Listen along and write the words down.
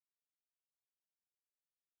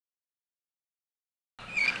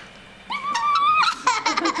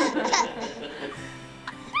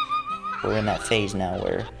We're in that phase now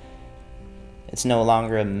where it's no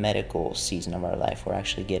longer a medical season of our life. We're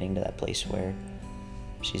actually getting to that place where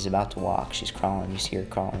she's about to walk, she's crawling, you see her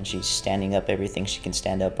crawling, she's standing up everything she can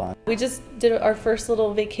stand up on. We just did our first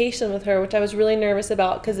little vacation with her, which I was really nervous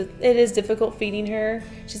about because it is difficult feeding her.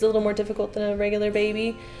 She's a little more difficult than a regular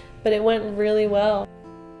baby, but it went really well.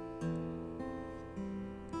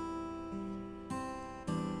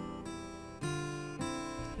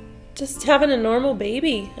 Just having a normal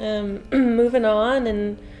baby, moving on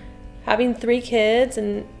and having 3 kids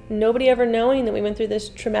and nobody ever knowing that we went through this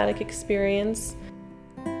traumatic experience.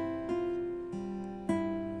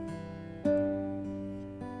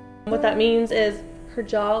 What that means is her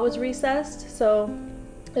jaw was recessed, so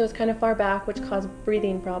it was kind of far back, which caused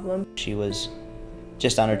breathing problems. She was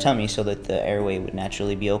just on her tummy so that the airway would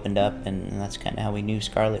naturally be opened up, and that's kind of how we knew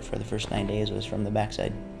Scarlett for the first 9 days, was from the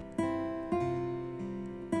backside.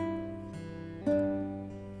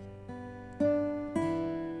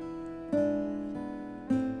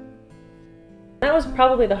 That was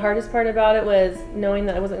probably the hardest part about it, was knowing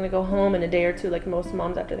that I wasn't going to go home in a day or two like most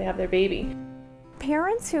moms after they have their baby.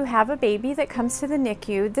 Parents who have a baby that comes to the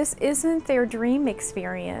NICU, this isn't their dream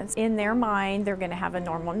experience. In their mind, they're going to have a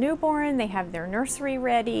normal newborn, they have their nursery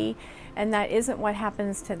ready, and that isn't what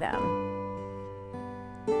happens to them.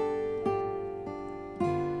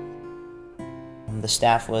 The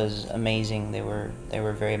staff was amazing. They were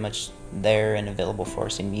very much there and available for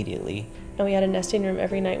us immediately. And we had a nesting room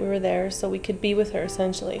every night we were there, so we could be with her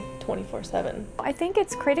essentially 24/7. I think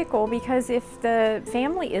it's critical because if the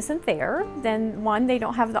family isn't there, then one, they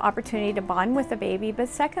don't have the opportunity to bond with the baby, but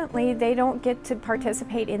secondly, they don't get to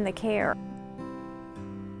participate in the care.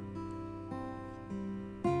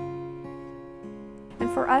 And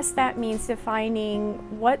for us, that means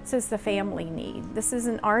defining what does the family need. This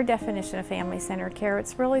isn't our definition of family-centered care,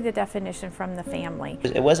 it's really the definition from the family.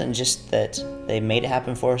 It wasn't just that they made it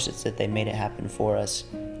happen for us, it's that they made it happen for us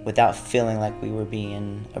without feeling like we were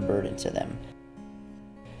being a burden to them.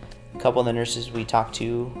 A couple of the nurses we talked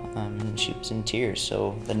to, she was in tears,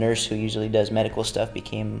 so the nurse who usually does medical stuff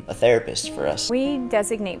became a therapist for us. We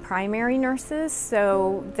designate primary nurses,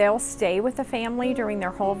 so they'll stay with the family during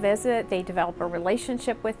their whole visit. They develop a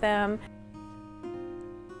relationship with them.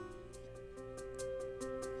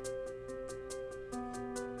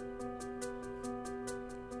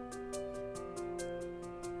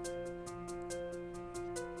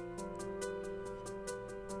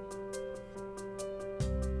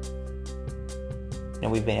 You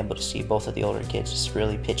know, we've been able to see both of the older kids just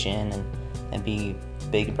really pitch in and be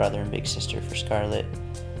big brother and big sister for Scarlett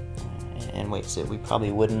in ways that we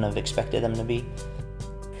probably wouldn't have expected them to be.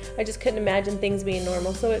 I just couldn't imagine things being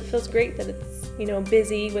normal, so it feels great that it's, you know,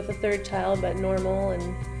 busy with a 3rd child, but normal,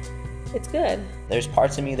 and it's good. There's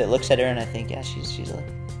parts of me that looks at her and I think, yeah, she's a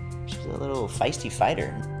little feisty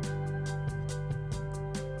fighter.